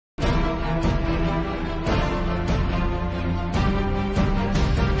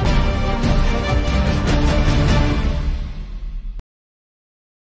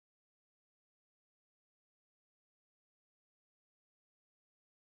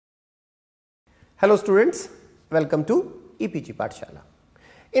Hello students, welcome to EPG Pathshala.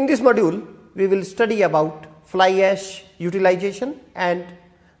 In this module, we will study about fly ash utilization and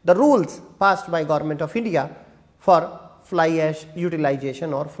the rules passed by Government of India for fly ash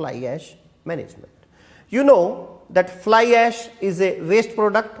utilization or fly ash management. You know that fly ash is a waste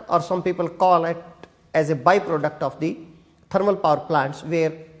product, or some people call it as a byproduct of the thermal power plants where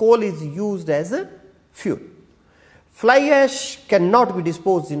coal is used as a fuel. Fly ash cannot be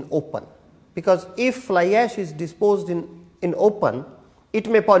disposed in open, because if fly ash is disposed in open, it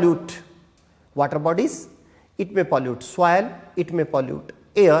may pollute water bodies, it may pollute soil, it may pollute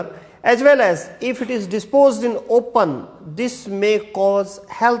air, as well as if it is disposed in open, this may cause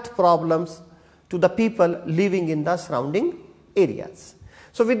health problems to the people living in the surrounding areas.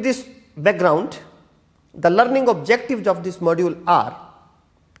 So, with this background, the learning objectives of this module are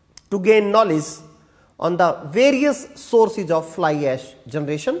to gain knowledge on the various sources of fly ash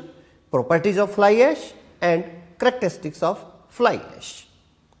generation, properties of fly ash and characteristics of fly ash.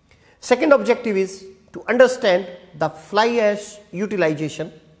 Second objective is to understand the fly ash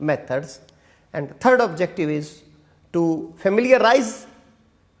utilization methods, and third objective is to familiarize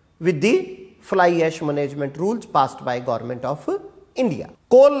with the fly ash management rules passed by Government of India.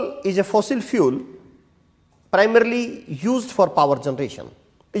 Coal is a fossil fuel primarily used for power generation.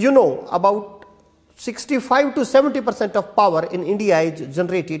 You know, about 65 to 70% of power in India is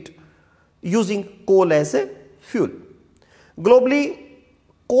generated using coal as a fuel. Globally,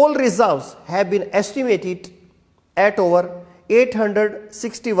 coal reserves have been estimated at over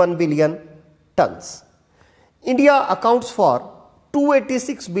 861 billion tons. India accounts for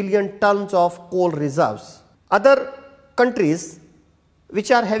 286 billion tons of coal reserves. Other countries which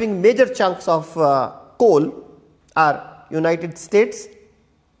are having major chunks of coal are United States,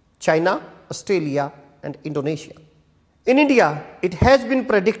 China, Australia and Indonesia. In India, it has been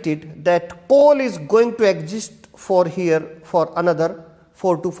predicted that coal is going to exist for another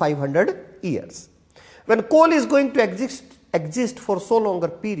 400 to 500 years. When coal is going to exist for so longer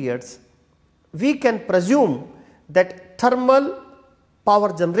periods, we can presume that thermal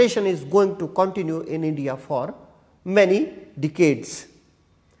power generation is going to continue in India for many decades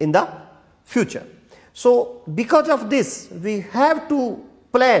in the future. So, because of this, we have to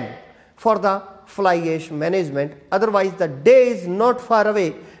plan for the fly ash management, otherwise the day is not far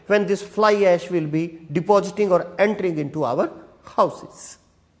away when this fly ash will be depositing or entering into our houses.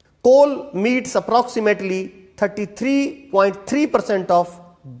 Coal meets approximately 33.3% of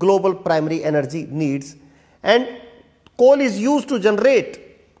global primary energy needs, and coal is used to generate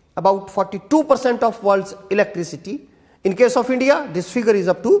about 42% of world's electricity. In case of India, this figure is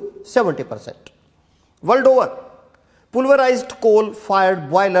up to 70%. World over, pulverized coal fired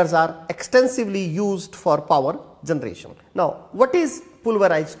boilers are extensively used for power generation. Now, what is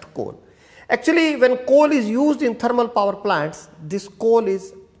pulverized coal? Actually, when coal is used in thermal power plants, this coal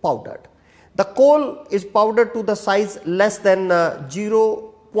is powdered. The coal is powdered to the size less than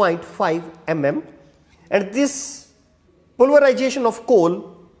 0.5 mm, and this pulverization of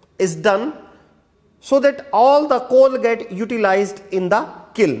coal is done so that all the coal get utilized in the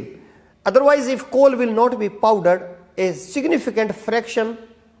kiln. Otherwise, if coal will not be powdered, a significant fraction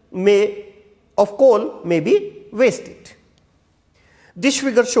of coal may be wasted. This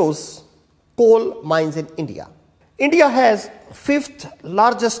figure shows coal mines in India. India has 5th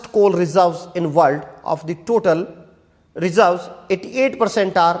largest coal reserves in world. Of the total reserves,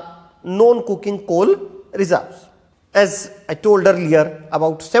 88% are non-coking coal reserves. As I told earlier,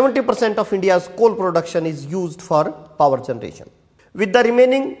 about 70% of India's coal production is used for power generation, with the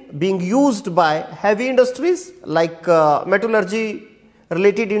remaining being used by heavy industries like metallurgy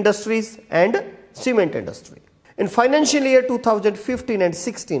related industries and cement industry. In financial year 2015 and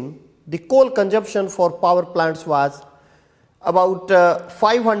 16, the coal consumption for power plants was about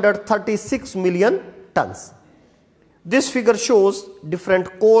 536 million tons. This figure shows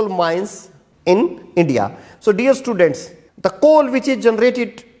different coal mines in India. So, dear students, the coal which is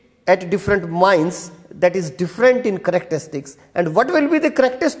generated at different mines, that is different in characteristics, and what will be the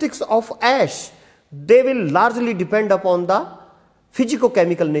characteristics of ash? They will largely depend upon the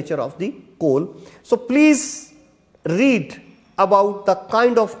physico-chemical nature of the coal. So, please read about the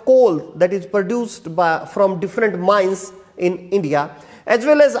kind of coal that is produced from different mines in India, as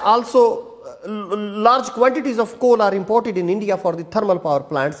well as also large quantities of coal are imported in India for the thermal power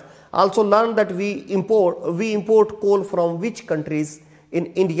plants. Also learn that we import coal from which countries in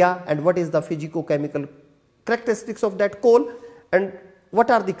India, and what is the physico-chemical characteristics of that coal, and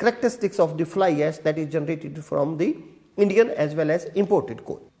what are the characteristics of the fly ash that is generated from the Indian as well as imported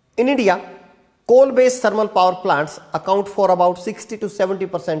coal. In India, coal based thermal power plants account for about 60 to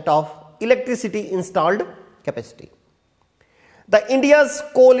 70% of electricity installed capacity. The India's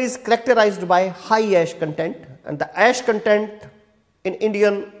coal is characterized by high ash content, and the ash content in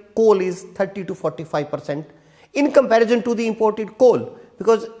Indian coal is 30 to 45% in comparison to the imported coal,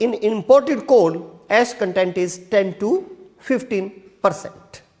 because in imported coal ash content is 10 to 15%.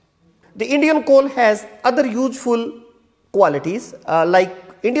 The Indian coal has other useful qualities like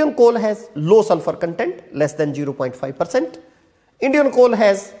Indian coal has low sulfur content, less than 0.5%. Indian coal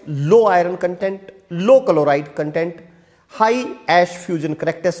has low iron content, low chloride content, high ash fusion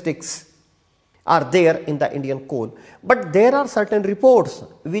characteristics are there in the Indian coal. But there are certain reports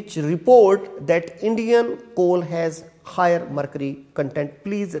which report that Indian coal has higher mercury content.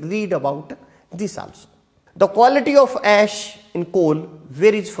 Please read about this also. The quality of ash in coal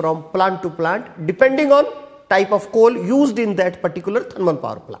varies from plant to plant depending on type of coal used in that particular thermal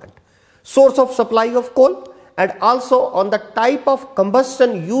power plant, source of supply of coal, and also on the type of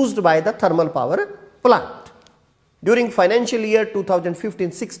combustion used by the thermal power plant. During financial year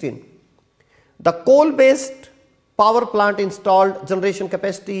 2015-16, the coal-based power plant installed generation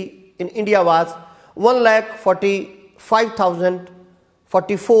capacity in India was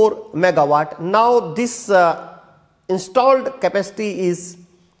 1,45,044 megawatt. Now this installed capacity is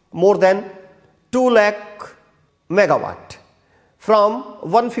more than 2 lakh megawatt from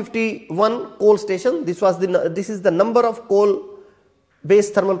 151 coal station. This is the number of coal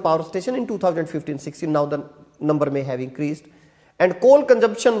based thermal power station in 2015-16. Now the number may have increased, and coal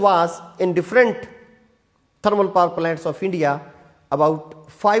consumption was in different thermal power plants of India about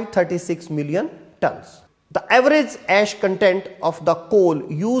 536 million tons. The average ash content of the coal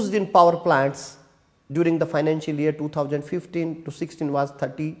used in power plants during the financial year 2015-16 was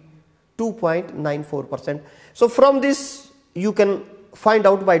 32.94%. So from this you can find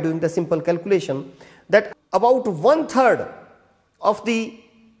out by doing the simple calculation that about 1/3 of the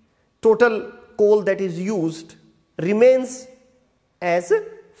total coal that is used remains as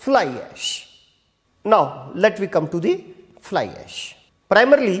fly ash. Now let me come to the fly ash.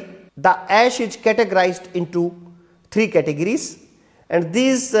 Primarily the ash is categorized into 3 categories, and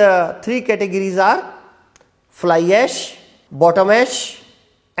these 3 categories are fly ash, bottom ash,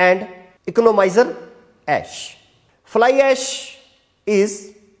 and economizer ash. Fly ash is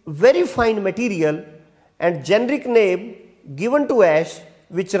very fine material and generic name given to ash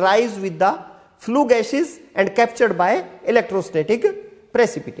which rise with the flue gases and captured by electrostatic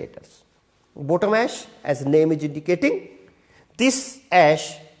precipitators. Bottom ash, as name is indicating, this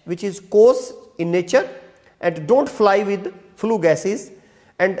ash which is coarse in nature and don't fly with flue gases,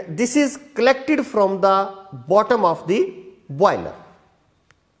 and this is collected from the bottom of the boiler.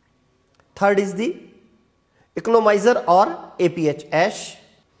 Third is the economizer or APH ash.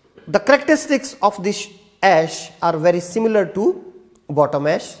 The characteristics of this ash are very similar to bottom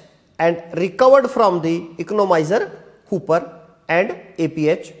ash and recovered from the economizer hooper and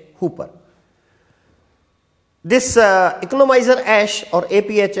APH hooper. This economizer ash or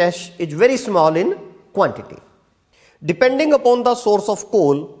APH ash is very small in quantity. Depending upon the source of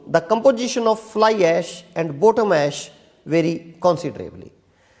coal, the composition of fly ash and bottom ash vary considerably.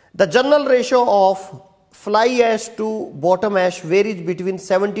 The general ratio of fly ash to bottom ash varies between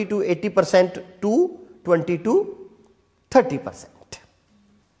 70 to 80% to 20 to 30%.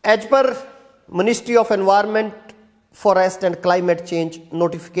 As per Ministry of Environment, Forest and Climate Change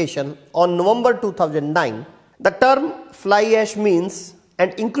notification on November 2009, the term fly ash means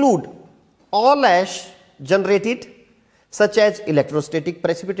and include all ash generated such as electrostatic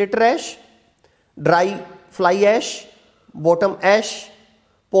precipitator ash, dry fly ash, bottom ash,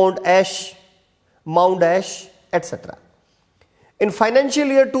 pond ash, mound ash, etc. In financial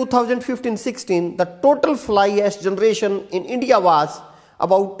year 2015-16, the total fly ash generation in India was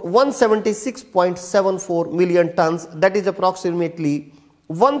about 176.74 million tons, that is approximately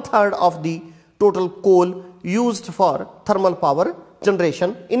 1/3 of the total coal used for thermal power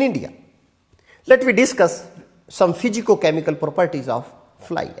generation in India. Let me discuss some physico-chemical properties of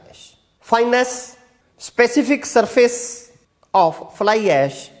fly ash. Fineness, specific surface of fly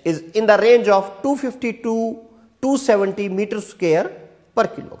ash is in the range of 250 to 270 meters square per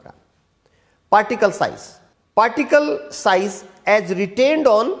kilogram. Particle size as retained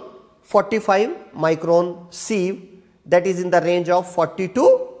on 45 micron sieve, that is in the range of 40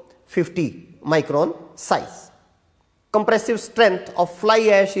 to 50 micron size. Compressive strength of fly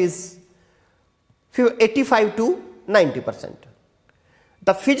ash is 85 to 90%.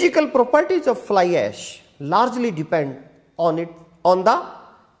 The physical properties of fly ash largely depend on the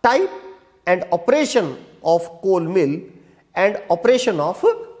type and operation of coal mill and operation of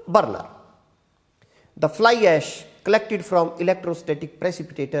burner. The fly ash collected from electrostatic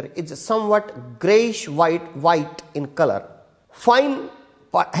precipitator is somewhat grayish white in color,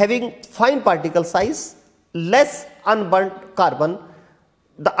 having fine particle size, less unburnt carbon.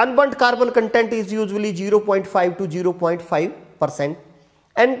 The unburnt carbon content is usually 0.5 to 0.5%,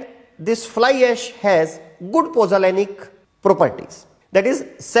 and this fly ash has good pozzolanic properties, that is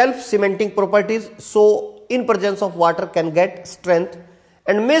self-cementing properties, so in presence of water can get strength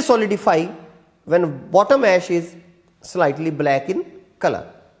and may solidify when bottom ash is slightly black in color.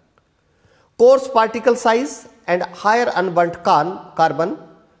 Coarse particle size and higher unburnt carbon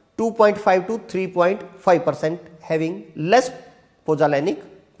 2.5 to 3.5%, having less pozzolanic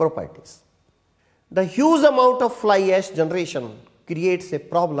properties. The huge amount of fly ash generation creates a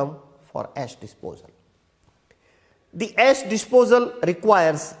problem for ash disposal. The ash disposal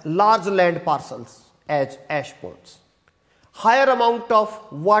requires large land parcels as ash ponds. Higher amount of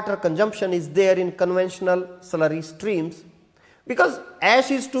water consumption is there in conventional slurry streams because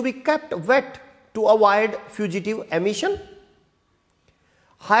ash is to be kept wet to avoid fugitive emission.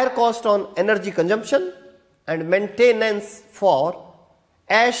 Higher cost on energy consumption and maintenance for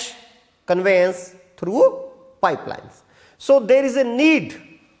ash conveyance through pipelines. So there is a need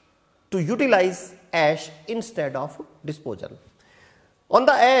to utilize ash instead of disposal. On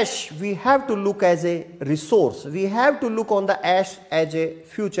the ash, we have to look as a resource. We have to look on the ash as a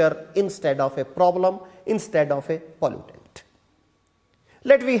future instead of a problem, instead of a pollutant.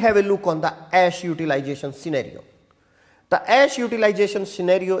 Let me have a look on the ash utilization scenario. The ash utilization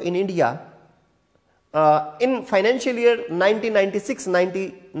scenario in India in financial year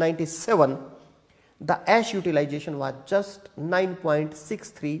 1996-1997, the ash utilization was just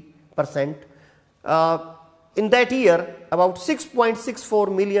 9.63%. In that year, about 6.64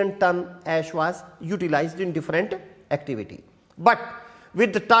 million ton ash was utilized in different activity. But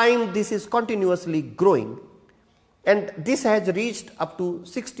with the time, this is continuously growing, and this has reached up to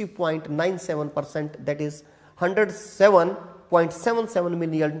 60.97%, that is 107.77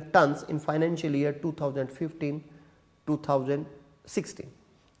 million tons in financial year 2015-2016.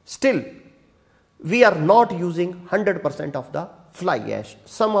 Still, we are not using 100% of the fly ash.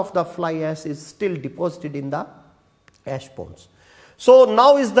 Some of the fly ash is still deposited in the ash ponds. So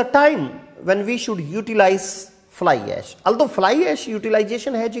now is the time when we should utilize fly ash. Although fly ash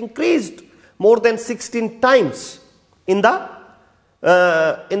utilization has increased more than 16 times in the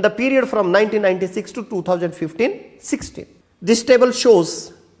period from 1996 to 2015-16. This table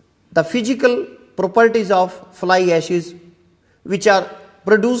shows the physical properties of fly ashes which are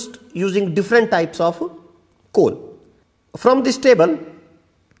produced using different types of coal. From this table,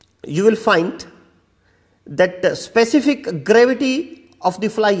 you will find that the specific gravity of the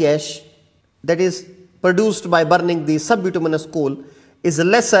fly ash that is produced by burning the subbituminous coal is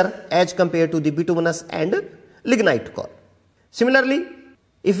lesser as compared to the bituminous and lignite coal. Similarly,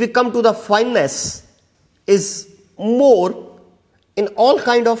 if we come to the fineness is more in all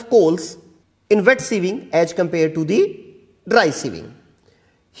kind of coals in wet sieving as compared to the dry sieving.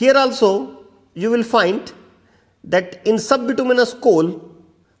 Here also you will find that in subbituminous coal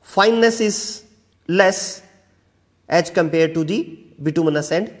fineness is less as compared to the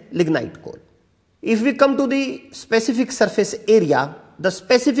bituminous and lignite coal. If we come to the specific surface area, the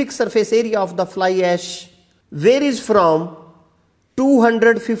specific surface area of the fly ash varies from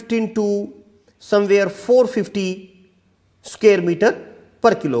 215 to somewhere 450 square meter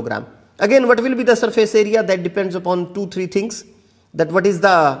per kilogram. Again, what will be the surface area? That depends upon 2-3 things, that what is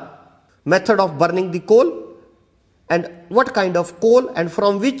the method of burning the coal and what kind of coal and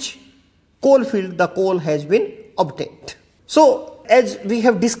from which coal field the coal has been obtained. So as we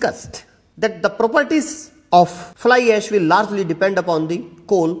have discussed that the properties of fly ash will largely depend upon the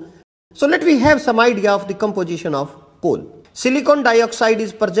coal. So let me have some idea of the composition of coal. Silicon dioxide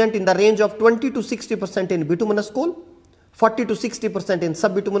is present in the range of 20 to 60% in bituminous coal, 40 to 60% in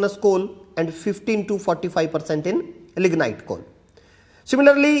subbituminous coal and 15 to 45% in lignite coal.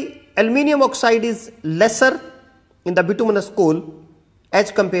 Similarly, aluminium oxide is lesser in the bituminous coal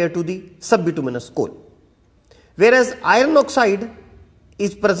as compared to the subbituminous coal, whereas iron oxide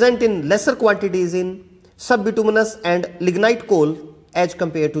is present in lesser quantities in subbituminous and lignite coal as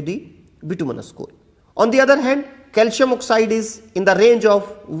compared to the bituminous coal. On the other hand, calcium oxide is in the range of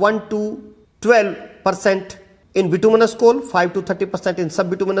 1 to 12% in bituminous coal, 5 to 30% in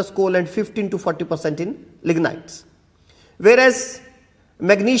subbituminous coal and 15 to 40% in lignites. Whereas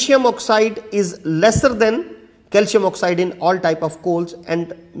magnesium oxide is lesser than calcium oxide in all type of coals,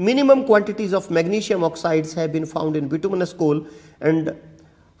 and minimum quantities of magnesium oxides have been found in bituminous coal and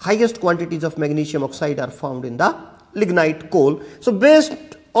highest quantities of magnesium oxide are found in the lignite coal. So based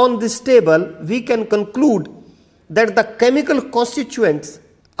on this table, we can conclude that the chemical constituents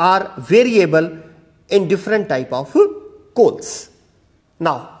are variable in different type of coals.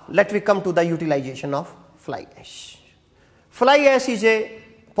 Now, let me come to the utilization of fly ash. Fly ash is a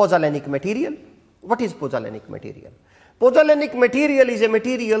pozzolanic material. What is pozzolanic material? Pozzolanic material is a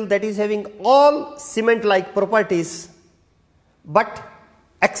material that is having all cement-like properties, but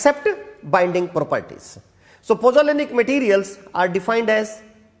except binding properties. So, pozzolanic materials are defined as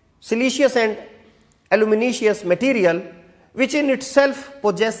siliceous and aluminaceous material which in itself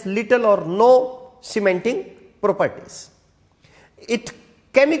possess little or no cementing properties. It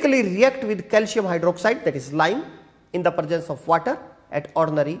chemically react with calcium hydroxide, that is lime, in the presence of water at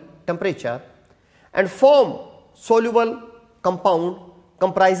ordinary temperature and form soluble compound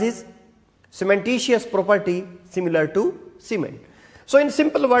comprises cementitious property similar to cement. So, in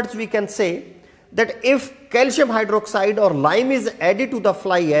simple words we can say that if calcium hydroxide or lime is added to the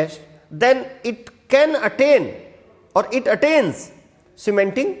fly ash, then it can attain or it attains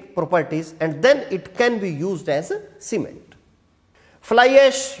cementing properties and then it can be used as cement. Fly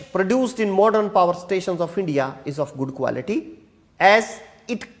ash produced in modern power stations of India is of good quality as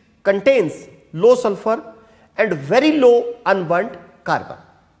it contains low sulfur and very low unburnt carbon.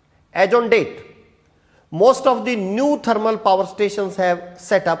 As on date, most of the new thermal power stations have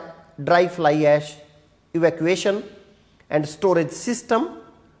set up dry fly ash evacuation and storage system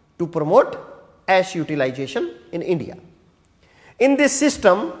to promote ash utilization in India. In this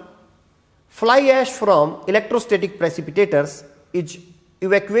system, fly ash from electrostatic precipitators is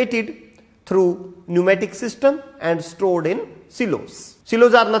evacuated through pneumatic system and stored in silos.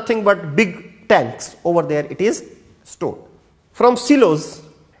 Silos are nothing but big tanks. Over there it is stored. From silos,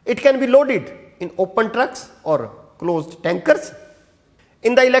 it can be loaded in open trucks or closed tankers.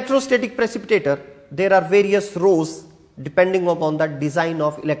 In the electrostatic precipitator, there are various rows depending upon the design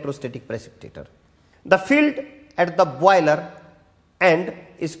of electrostatic precipitator. The field at the boiler end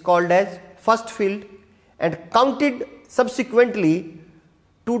is called as first field and counted subsequently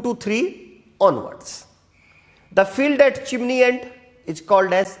 2 to 3 onwards. The field at chimney end is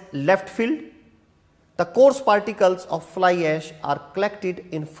called as left field. The coarse particles of fly ash are collected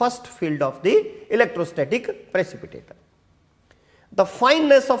in first field of the electrostatic precipitator. The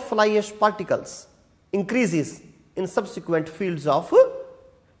fineness of fly ash particles increases in subsequent fields of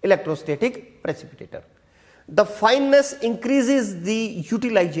electrostatic precipitator. The fineness increases the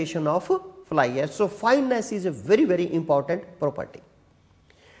utilization of fly ash. So, fineness is a very important property.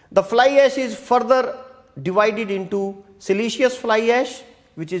 The fly ash is further divided into siliceous fly ash,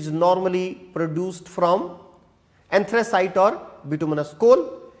 which is normally produced from anthracite or bituminous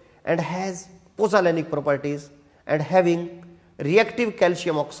coal and has pozzolanic properties and having reactive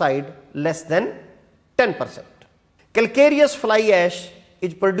calcium oxide less than 10%. Calcareous fly ash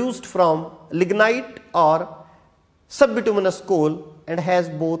is produced from lignite or subbituminous coal and has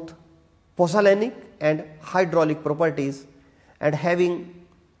both pozzolanic and hydraulic properties and having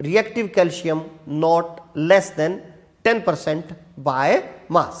reactive calcium not less than 10% by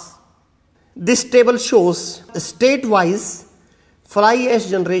mass. This table shows state-wise fly ash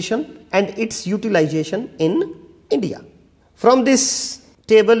generation and its utilization in India. From this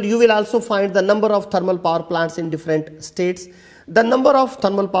table, you will also find the number of thermal power plants in different states. The number of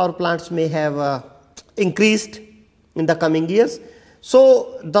thermal power plants may have increased in the coming years.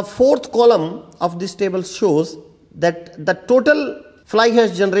 So, the fourth column of this table shows that the total fly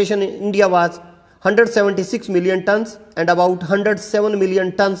ash generation in India was 176 million tons and about 107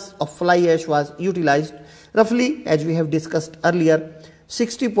 million tons of fly ash was utilized. Roughly, as we have discussed earlier,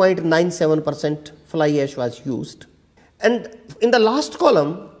 60.97% fly ash was used. And in the last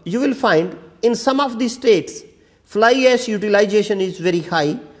column, you will find in some of the states, fly ash utilization is very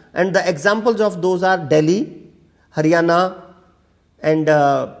high and the examples of those are Delhi, Haryana and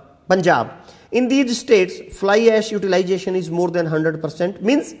Punjab. In these states, fly ash utilization is more than 100%,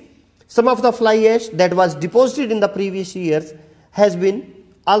 means some of the fly ash that was deposited in the previous years has been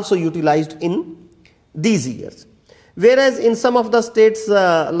also utilized in these years. Whereas in some of the states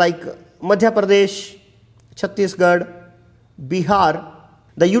like Madhya Pradesh, Chhattisgarh, Bihar,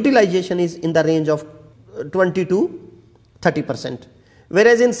 the utilization is in the range of 20 to 30%.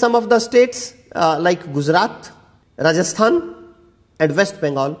 Whereas in some of the states like Gujarat, Rajasthan and West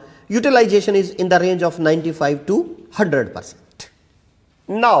Bengal, utilization is in the range of 95 to 100%.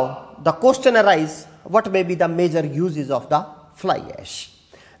 Now, the question arises, what may be the major uses of the fly ash?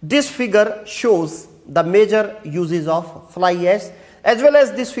 This figure shows the major uses of fly ash, as well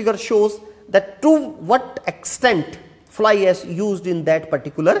as this figure shows that to what extent fly ash used in that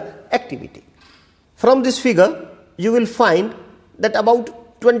particular activity. From this figure, you will find that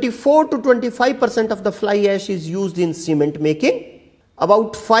about 24 to 25% of the fly ash is used in cement making.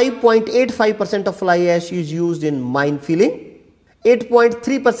 About 5.85% of fly ash is used in mine filling.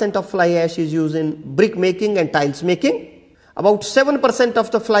 8.3% of fly ash is used in brick making and tiles making. About 7% of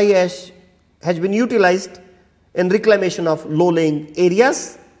the fly ash has been utilized in reclamation of low-lying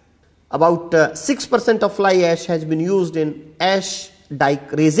areas. About 6% of fly ash has been used in ash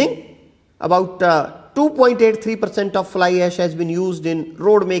dike raising. About 2.83% of fly ash has been used in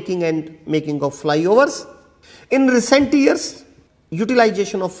road making and making of flyovers. In recent years,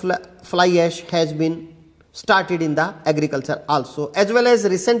 utilization of fly ash has been started in the agriculture also, as well as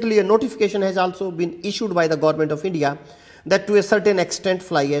recently a notification has also been issued by the Government of India that to a certain extent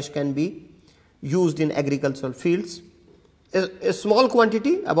fly ash can be used in agricultural fields. A small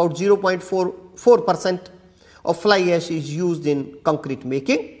quantity, about 0.44% of fly ash is used in concrete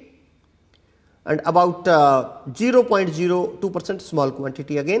making, and about 0.02% small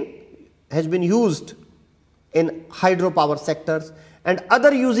quantity again has been used in hydropower sectors, and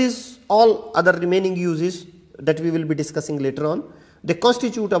other uses, all other remaining uses that we will be discussing later on, they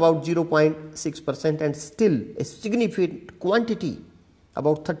constitute about 0.6%, and still a significant quantity,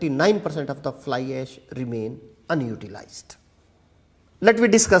 about 39% of the fly ash remain unutilized. Let me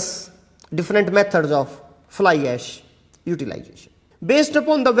discuss different methods of fly ash utilization. Based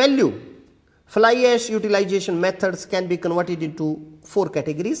upon the value, fly ash utilization methods can be converted into 4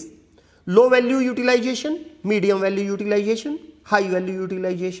 categories: low value utilization, medium value utilization, high value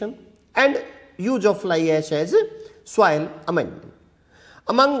utilization, and use of fly ash as soil amendment.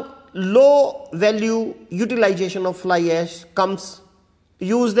 Among low value utilization of fly ash comes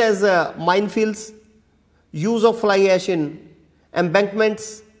used as minefields, use of fly ash in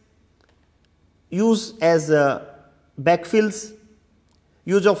embankments, use as backfills,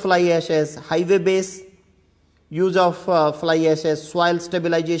 use of fly ash as highway base, use of fly ash as soil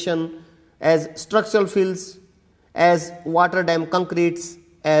stabilization, as structural fills, as water dam concretes,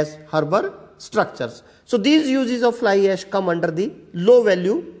 as harbour structures. So these uses of fly ash come under the low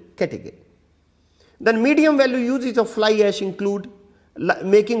value category. Then medium value uses of fly ash include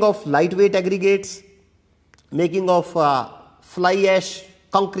making of lightweight aggregates, making of fly ash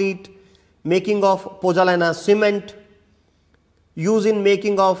concrete, making of pozzolana cement, use in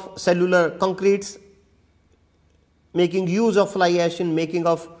making of cellular concretes, making use of fly ash in making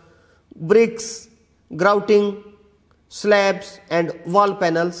of bricks, grouting, slabs and wall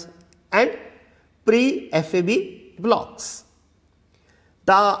panels, and pre-FAB blocks.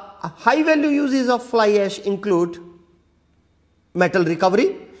 The high value uses of fly ash include metal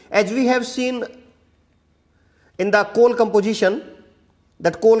recovery, as we have seen in the coal composition,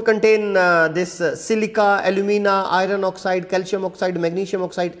 that coal contain this silica, alumina, iron oxide, calcium oxide, magnesium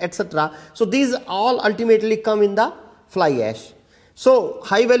oxide, etc. So these all ultimately come in the fly ash. So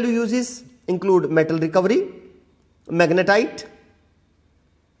high value uses include metal recovery, magnetite,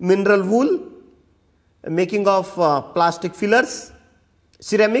 mineral wool, making of plastic fillers,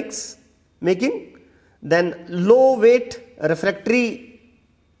 ceramics making, then low weight refractory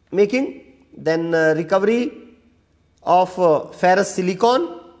making, then recovery of ferrous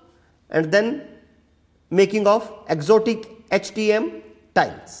silicon, and then making of exotic HTM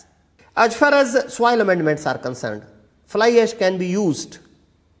tiles. As far as soil amendments are concerned, fly ash can be used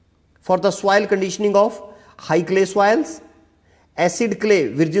for the soil conditioning of high clay soils, acid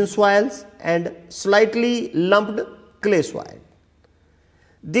clay virgin soils, and slightly lumped clay soil.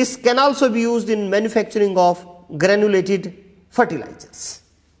 This can also be used in manufacturing of granulated fertilizers.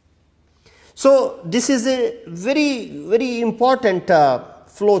 So this is a very important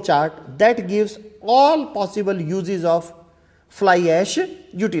flow chart that gives all possible uses of fly ash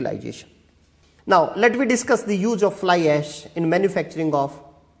utilization. Now let me discuss the use of fly ash in manufacturing of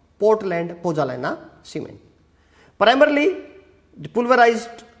Portland pozzolana cement. Primarily, the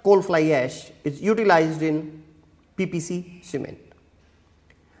pulverized coal fly ash is utilized in PPC cement.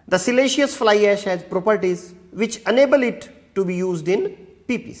 The siliceous fly ash has properties which enable it to be used in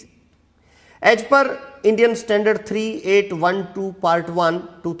PPC. As per Indian Standard 3812 Part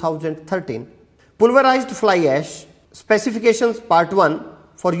 1 2013, pulverized fly ash specifications Part 1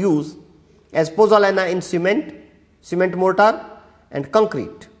 for use as pozzolana in cement, cement mortar and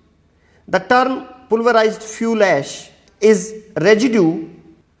concrete. The term pulverized fuel ash is residue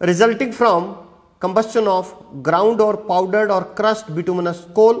resulting from combustion of ground or powdered or crushed bituminous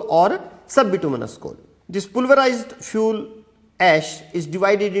coal or subbituminous coal. This pulverized fuel ash is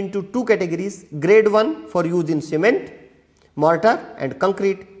divided into 2 categories: grade 1 for use in cement, mortar and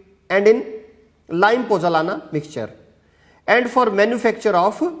concrete, and in lime pozzolana mixture, and for manufacture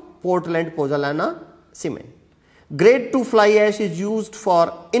of Portland pozzolana cement. Grade 2 fly ash is used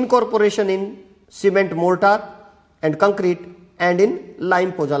for incorporation in cement mortar and concrete and in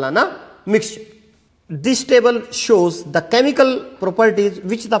lime pozzolana mixture. This table shows the chemical properties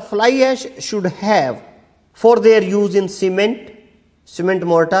which the fly ash should have for their use in cement,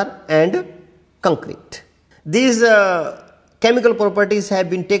 mortar and concrete. These chemical properties have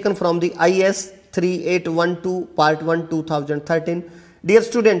been taken from the IS 3812 Part 1 2013. Dear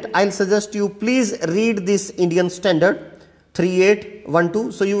student, I will suggest you please read this Indian standard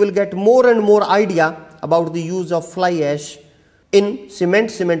 3812, so you will get more and more idea about the use of fly ash in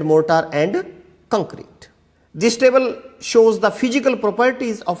cement, mortar and concrete. This table shows the physical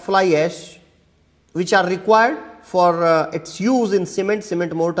properties of fly ash which are required for its use in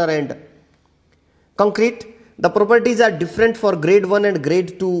cement, mortar and concrete. The properties are different for grade 1 and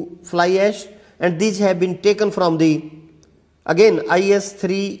grade 2 fly ash, and these have been taken from the again IS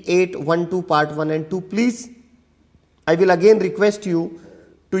 3812 Part 1 and 2. Please, I will again request you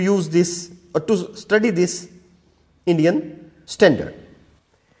to use this or to study this Indian standard.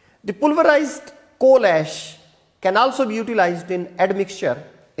 The pulverized coal ash can also be utilized in admixture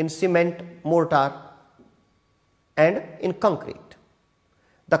in cement, mortar and in concrete.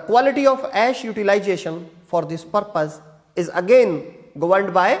 The quality of ash utilization for this purpose is again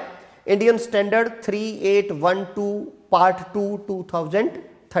governed by Indian Standard 3812 Part 2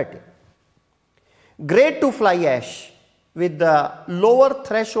 2013. Grade 2 fly ash with the lower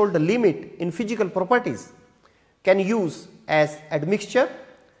threshold limit in physical properties can use as admixture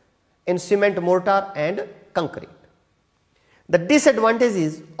in cement, mortar and concrete. The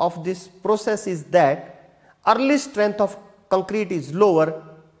disadvantages of this process is that early strength of concrete is lower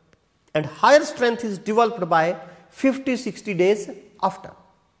and higher strength is developed by 50-60 days after.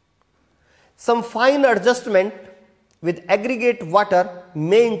 Some fine adjustment with aggregate water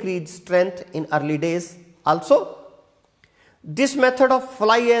may increase strength in early days. Also, this method of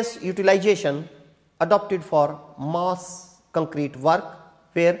fly ash utilization adopted for mass concrete work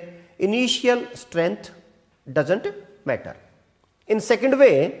where initial strength doesn't matter. In second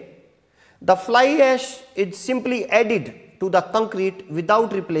way, the fly ash is simply added to the concrete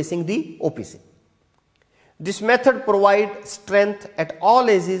without replacing the OPC. This method provides strength at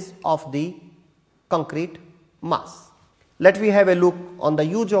all edges of the concrete mass. Let me have a look on the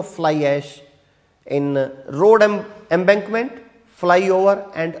use of fly ash in road embankment, flyover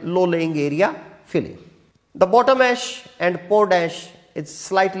and low laying area filling. The bottom ash and pond ash is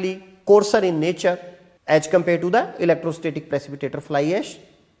slightly coarser in nature as compared to the electrostatic precipitator fly ash.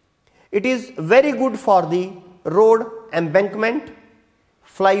 It is very good for the road embankment,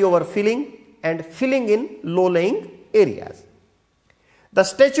 flyover filling and filling in low lying areas. The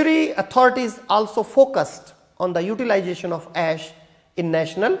statutory authorities also focused on the utilization of ash in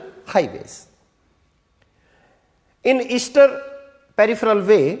national highways. In eastern peripheral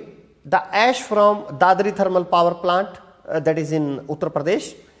way, the ash from Dadri thermal power plant that is in Uttar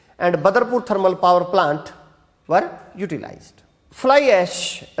Pradesh and Badarpur thermal power plant were utilized. Fly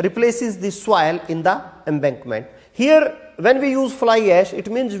ash replaces the soil in the embankment. Here when we use fly ash,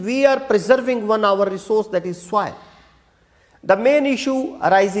 it means we are preserving our resource, that is soil. The main issue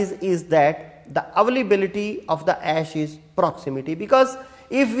arises is that the availability of the ash is proximity, because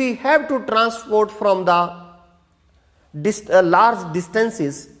if we have to transport from the large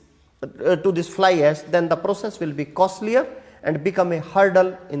distances to this fly ash, then the process will be costlier and become a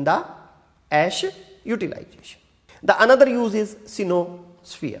hurdle in the ash utilization. The another use is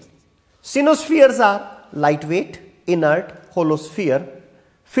cyanospheres. Cyanospheres are lightweight, inert, hollow sphere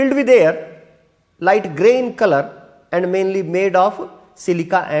filled with air, light grey in color and mainly made of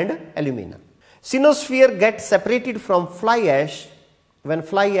silica and alumina. Cyanosphere gets separated from fly ash when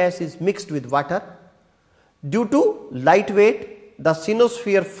fly ash is mixed with water. Due to lightweight, the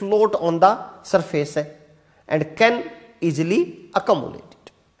cyanosphere float on the surface and can easily accumulate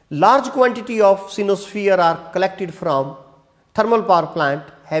it. Large quantity of cyanosphere are collected from thermal power plant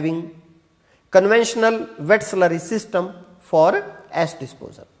having conventional wet slurry system for ash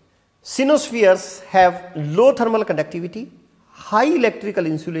disposal. Cyanospheres have low thermal conductivity, high electrical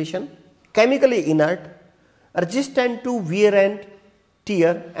insulation, chemically inert, resistant to wear and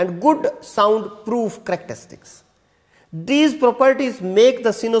tear and good soundproof characteristics. These properties make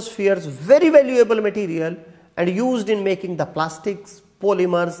the cyanospheres very valuable material and used in making the plastics,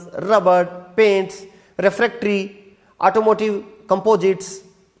 polymers, rubber, paints, refractory, automotive composites,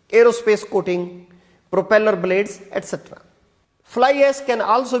 aerospace coating, propeller blades, etc. Fly ash can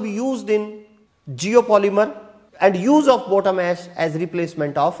also be used in geopolymer and use of bottom ash as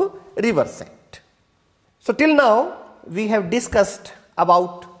replacement of river sand. So till now we have discussed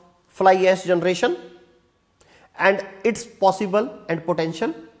about fly ash generation and its possible and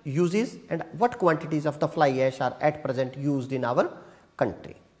potential uses and what quantities of the fly ash are at present used in our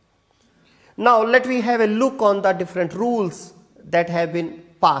country. Now, let me have a look on the different rules that have been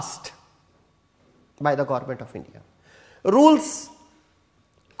passed by the Government of India. Rules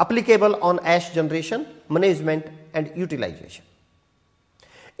applicable on ash generation, management and utilization.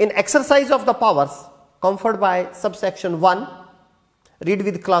 In exercise of the powers conferred by subsection 1, read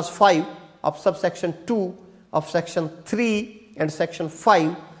with clause 5 of subsection 2 of section 3 and section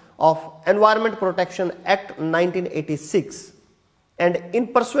 5 of Environment Protection Act 1986, and in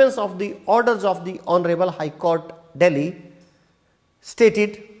pursuance of the orders of the Honorable High Court, Delhi,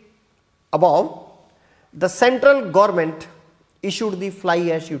 stated above, the central government issued the fly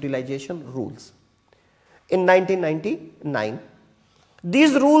ash utilization rules in 1999.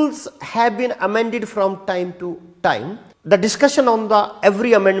 These rules have been amended from time to time. The discussion on the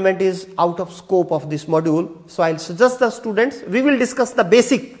every amendment is out of scope of this module, so I will suggest the students, we will discuss the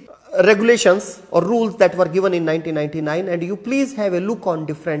basic regulations or rules that were given in 1999, and you please have a look on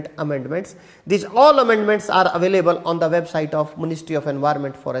different amendments. These all amendments are available on the website of Ministry of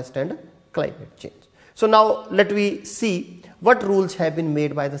Environment, Forest and Climate Change. So now let me see what rules have been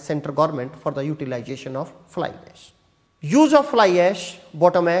made by the central government for the utilization of fly ash. Use of fly ash,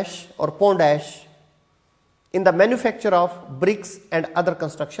 bottom ash or pond ash in the manufacture of bricks and other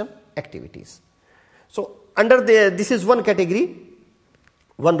construction activities. So under this is one category,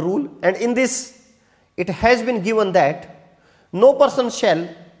 one rule, and in this it has been given that no person shall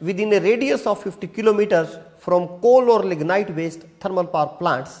within a radius of 50 kilometers from coal or lignite based thermal power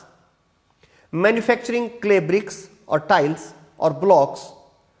plants manufacturing clay bricks or tiles or blocks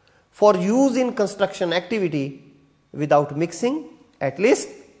for use in construction activity without mixing at least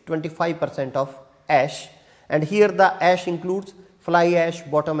 25% of ash, and here the ash includes fly ash,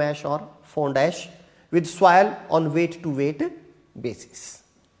 bottom ash or pond ash with soil on weight to weight basis.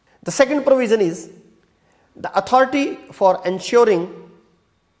 The second provision is the authority for ensuring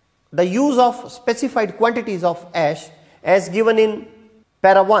the use of specified quantities of ash as given in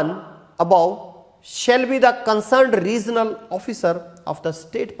para 1 above shall be the concerned regional officer of the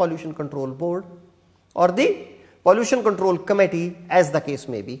State Pollution Control Board or the Pollution Control Committee as the case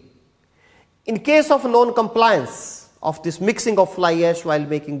may be. In case of non-compliance of this mixing of fly ash while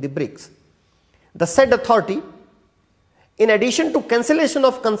making the bricks, the said authority, in addition to cancellation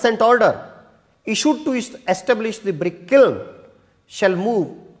of consent order issued to establish the brick kiln, shall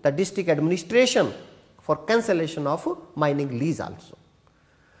move the district administration for cancellation of mining lease also.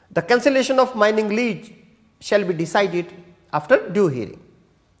 The cancellation of mining lease shall be decided after due hearing.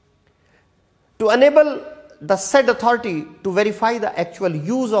 To enable the said authority to verify the actual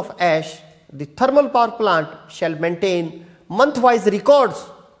use of ash, the thermal power plant shall maintain month-wise records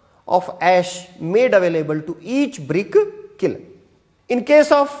of ash made available to each brick kiln. In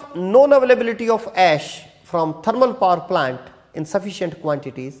case of non-availability of ash from thermal power plant in sufficient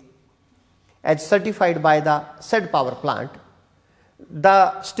quantities as certified by the said power plant,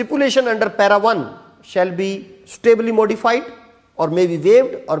 the stipulation under para 1 shall be suitably modified or may be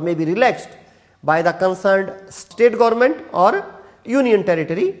waived or may be relaxed by the concerned state government or union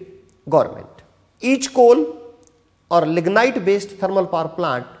territory government. Each coal or lignite based thermal power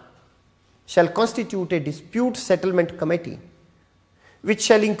plant shall constitute a dispute settlement committee which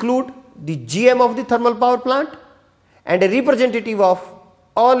shall include the GM of the thermal power plant and a representative of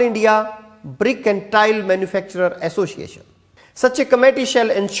All India Brick and Tile Manufacturer Association. Such a committee shall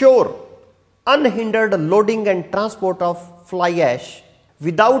ensure unhindered loading and transport of fly ash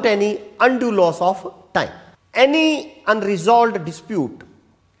without any undue loss of time. Any unresolved dispute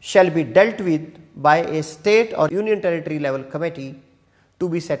shall be dealt with by a state or union territory level committee to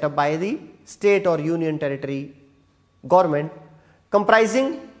be set up by the state or union territory government,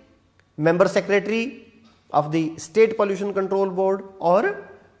 comprising member secretary of the State Pollution Control Board or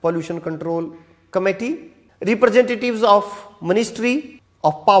Pollution Control Committee, representatives of Ministry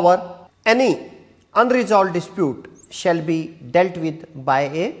of Power. Any unresolved dispute shall be dealt with by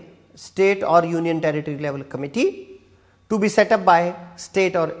a state or union territory level committee to be set up by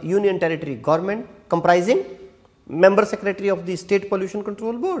state or union territory government, comprising member secretary of the State Pollution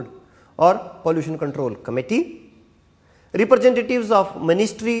Control Board or Pollution Control Committee, representatives of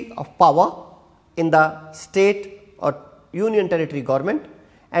Ministry of Power in the state or union territory government,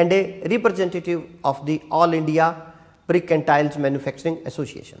 and a representative of the All India Brick and Tiles Manufacturing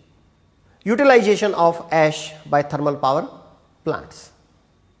Association. Utilization of ash by thermal power plants.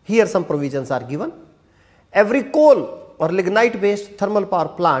 Here some provisions are given. Every coal or lignite based thermal power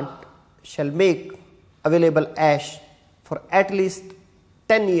plant shall make available ash for at least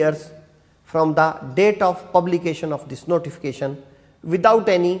 10 years from the date of publication of this notification without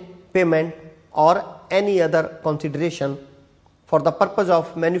any payment or any other consideration for the purpose of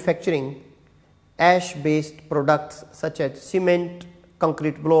manufacturing ash based products such as cement,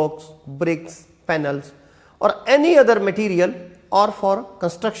 concrete blocks, bricks, panels or any other material, or for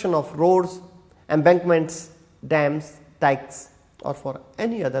construction of roads, embankments, dams, dikes or for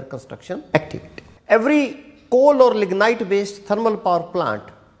any other construction activity. Every coal or lignite based thermal power plant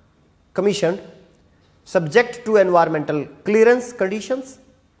commissioned subject to environmental clearance conditions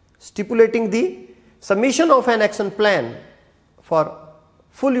stipulating the submission of an action plan for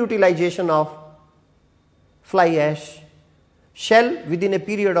full utilization of fly ash shall, within a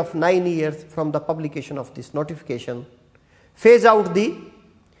period of 9 years from the publication of this notification, phase out the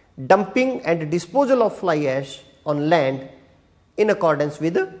dumping and disposal of fly ash on land in accordance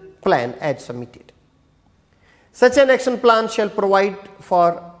with the plan as submitted. Such an action plan shall provide for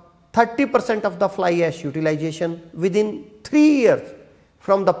 30% of the fly ash utilization within 3 years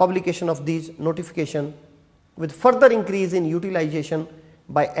from the publication of these notification, with further increase in utilization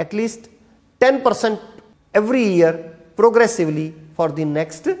by at least 10% every year progressively for the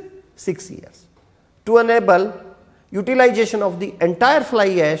next 6 years, to enable utilization of the entire fly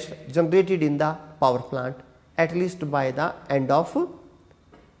ash generated in the power plant at least by the end of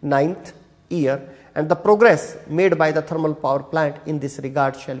 9th year, and the progress made by the thermal power plant in this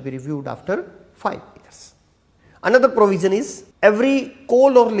regard shall be reviewed after 5 years. Another provision is every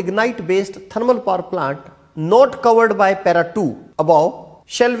coal or lignite based thermal power plant not covered by para 2 above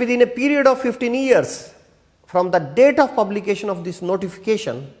shall, within a period of 15 years from the date of publication of this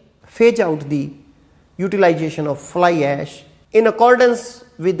notification, phase out the utilization of fly ash in accordance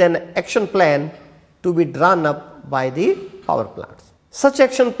with an action plan to be drawn up by the power plants. Such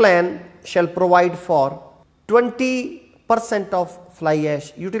action plan shall provide for 20% of fly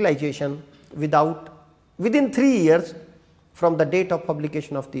ash utilization within 3 years from the date of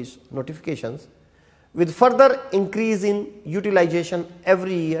publication of these notifications, with further increase in utilization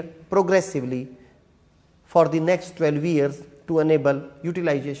every year progressively for the next 12 years to enable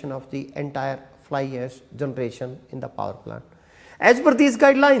utilization of the entire fly ash generation in the power plant. As per these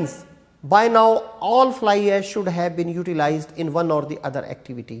guidelines, by now all fly ash should have been utilized in one or the other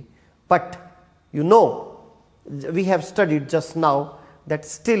activity, but we have studied just now that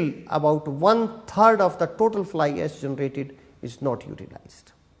still about 1/3 of the total fly ash generated is not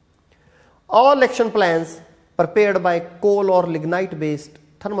utilized. All action plans prepared by coal or lignite based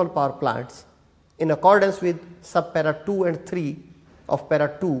thermal power plants in accordance with sub para 2 and 3 of para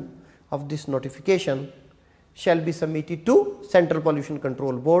 2 of this notification shall be submitted to Central Pollution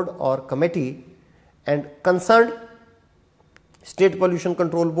Control Board or committee, and concerned State Pollution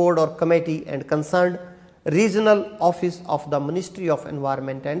Control Board or committee and concerned regional office of the Ministry of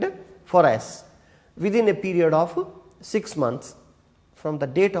Environment and Forests within a period of 6 months from the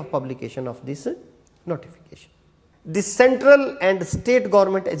date of publication of this notification. The central and state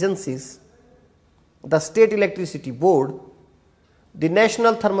government agencies, the State Electricity Board, the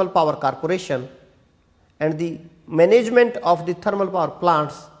National Thermal Power Corporation and the management of the thermal power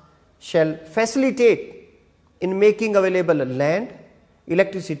plants shall facilitate in making available land,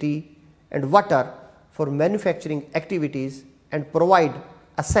 electricity and water for manufacturing activities and provide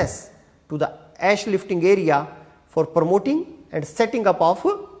access to the ash lifting area for promoting and setting up of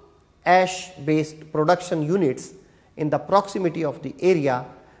ash based production units in the proximity of the area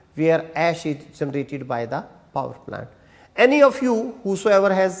where ash is generated by the power plant. Any of you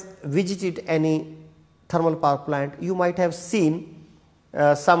whosoever has visited any thermal power plant, you might have seen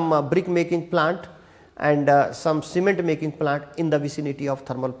some brick making plant and some cement making plant in the vicinity of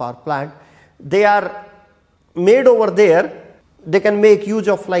thermal power plant. They are made over there. They can make use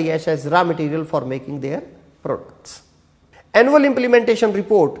of fly ash as raw material for making their products. Annual implementation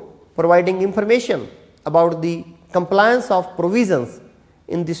report providing information about the compliance of provisions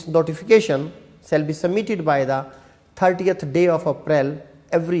in this notification shall be submitted by the 30th day of April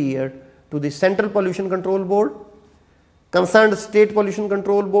every year to the Central Pollution Control Board, concerned State Pollution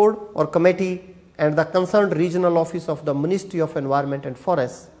Control Board or committee and the concerned regional office of the Ministry of Environment and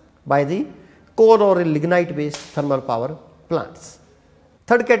Forests by the coal or lignite based thermal power plants.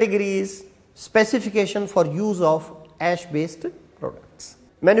 Third category is specification for use of ash based products.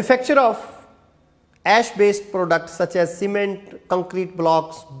 Manufacture of ash based products such as cement, concrete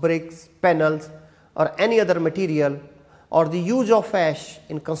blocks, bricks, panels or any other material, or the use of ash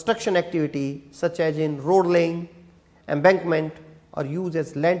in construction activity such as in road laying, embankment or use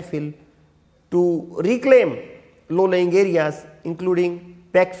as landfill to reclaim low lying areas, including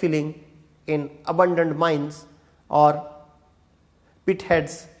backfilling in abandoned mines or pit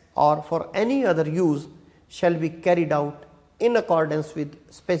heads or for any other use shall be carried out in accordance with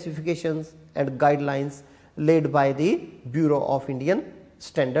specifications and guidelines laid by the Bureau of Indian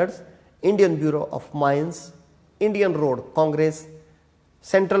Standards, Indian Bureau of Mines, Indian Road Congress,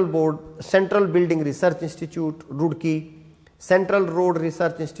 Central Building Research Institute, Roorkee, Central Road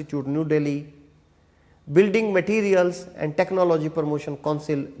Research Institute, New Delhi, Building Materials and Technology Promotion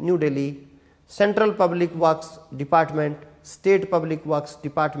Council, New Delhi, Central Public Works Department, State Public Works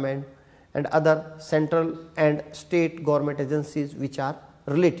Department, and other central and state government agencies which are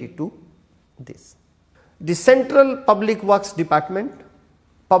related to this. The Central Public Works Department,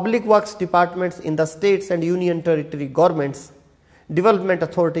 public works departments in the states and union territory governments, development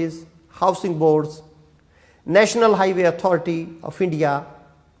authorities, housing boards, National Highway Authority of India,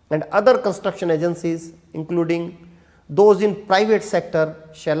 and other construction agencies including those in private sector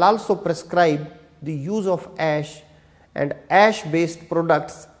shall also prescribe the use of ash and ash based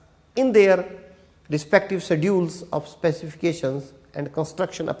products in their respective schedules of specifications and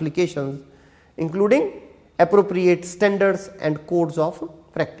construction applications, including appropriate standards and codes of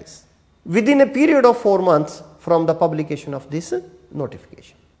practice within a period of 4 months from the publication of this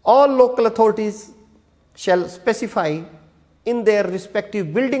notification. All local authorities shall specify in their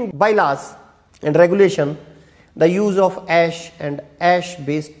respective building bylaws and regulation the use of ash and ash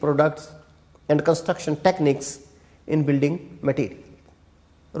based products and construction techniques in building materials,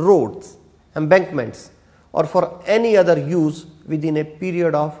 roads, embankments, or for any other use within a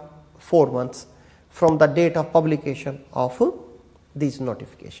period of 4 months from the date of publication of this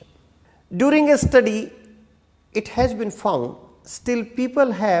notification. During a study, it has been found still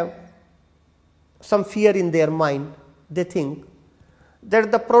people have some fear in their mind. They think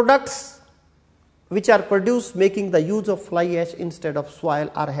that the products which are produced making the use of fly ash instead of soil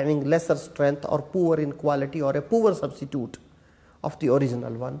are having lesser strength or poor in quality or a poor substitute of the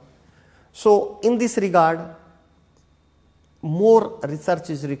original one. So, in this regard, more research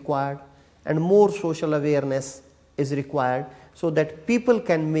is required and more social awareness is required so that people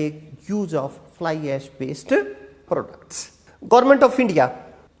can make use of fly ash based products. Government of India,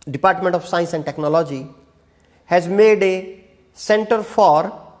 Department of Science and Technology has made a Center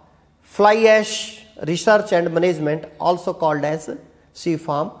for Fly Ash Research and Management, also called as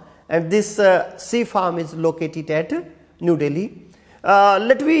CFARM, and this CFARM is located at New Delhi.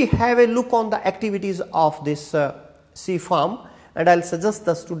 Let me have a look on the activities of this CFARM, and I will suggest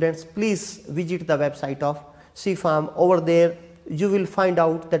the students please visit the website of CFARM. Over there you will find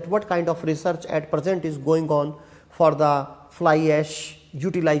out that what kind of research at present is going on for the fly ash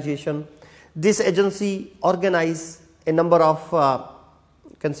utilization. This agency organize a number of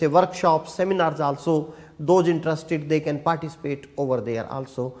workshops, seminars also. Those interested, they can participate over there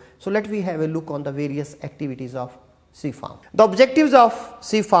also. So, let me have a look on the various activities of CFARM. The objectives of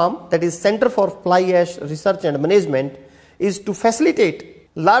CFARM, that is Center for Fly Ash Research and Management, is to facilitate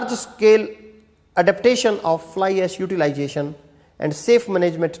large scale adaptation of fly ash utilization and safe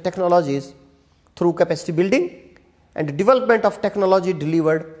management technologies through capacity building and development of technology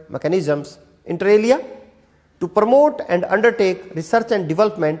delivered mechanisms inter alia, to promote and undertake research and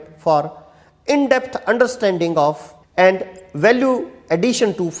development for in-depth understanding of and value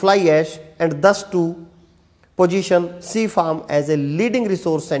addition to fly ash, and thus to position CFARM as a leading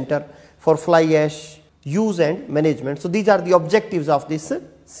resource center for fly ash use and management. So, these are the objectives of this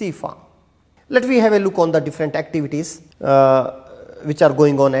CFARM. Let me have a look on the different activities which are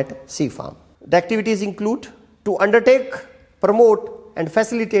going on at CFARM. The activities include to undertake, promote and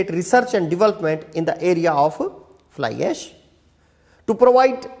facilitate research and development in the area of fly ash, to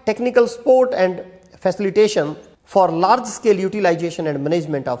provide technical support and facilitation for large scale utilization and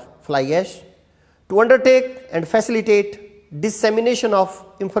management of fly ash, to undertake and facilitate dissemination of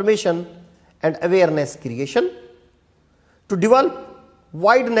information and awareness creation, to develop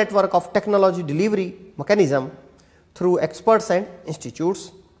wide network of technology delivery mechanism through experts and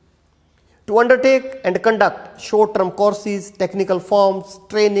institutes, to undertake and conduct short-term courses, technical forums,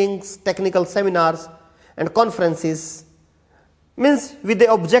 trainings, technical seminars and conferences, means with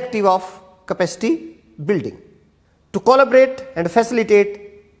the objective of capacity building, to collaborate and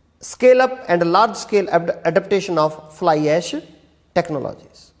facilitate scale up and large scale adaptation of fly ash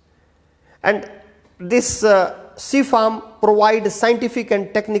technologies. And this CFARM provides scientific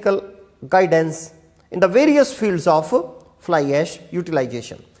and technical guidance in the various fields of fly ash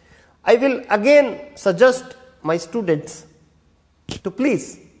utilization. I will again suggest my students to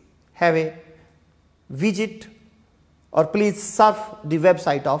please have a visit or please surf the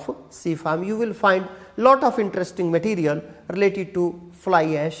website of CFARM. You will find lot of interesting material related to fly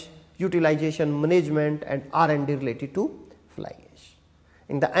ash utilization management and R&D related to fly ash.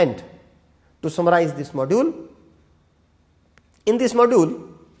 in the end to summarize this module. In this module,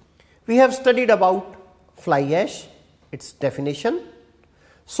 we have studied about fly ash, its definition,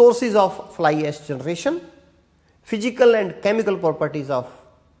 sources of fly ash generation, physical and chemical properties of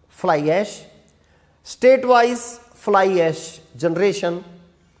fly ash, state-wise fly ash generation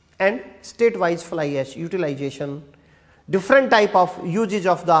and state-wise fly ash utilization, different type of usage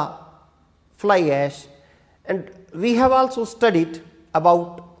of the fly ash, and we have also studied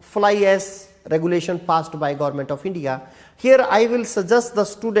about fly ash regulation passed by Government of India. Here I will suggest the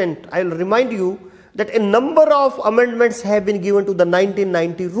student, I will remind you that a number of amendments have been given to the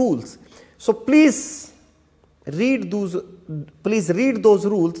 1990 rules. So please read those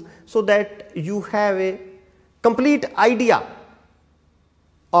rules so that you have a complete idea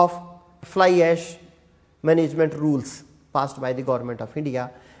of fly ash management rules passed by the Government of India.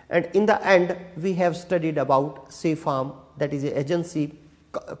 And in the end, we have studied about CFARM, that is an agency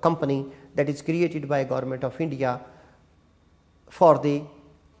company that is created by Government of India for the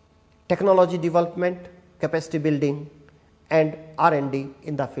technology development, capacity building and R&D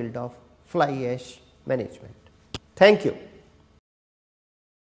in the field of fly ash management. Thank you.